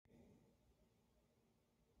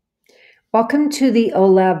Welcome to the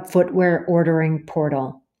OOLab Footwear Ordering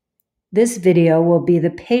Portal. This video will be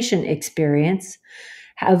the patient experience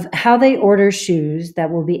of how they order shoes that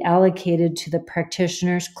will be allocated to the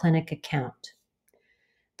practitioner's clinic account.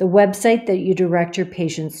 The website that you direct your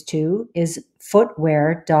patients to is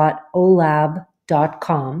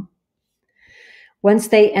footwear.oolab.com. Once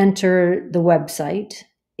they enter the website,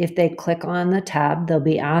 if they click on the tab, they'll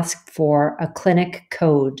be asked for a clinic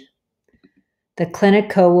code. The clinic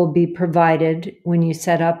code will be provided when you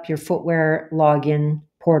set up your footwear login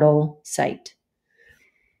portal site.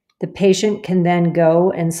 The patient can then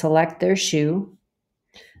go and select their shoe,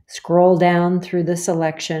 scroll down through the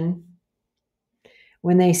selection.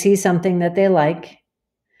 When they see something that they like,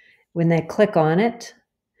 when they click on it,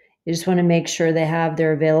 you just want to make sure they have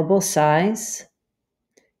their available size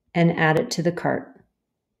and add it to the cart.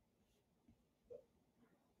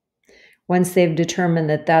 Once they've determined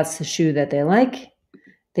that that's the shoe that they like,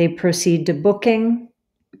 they proceed to booking.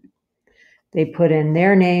 They put in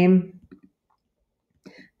their name,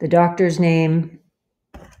 the doctor's name,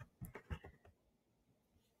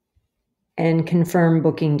 and confirm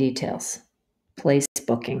booking details. Place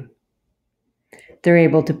booking. They're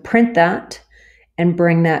able to print that and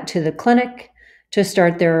bring that to the clinic to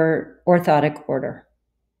start their orthotic order.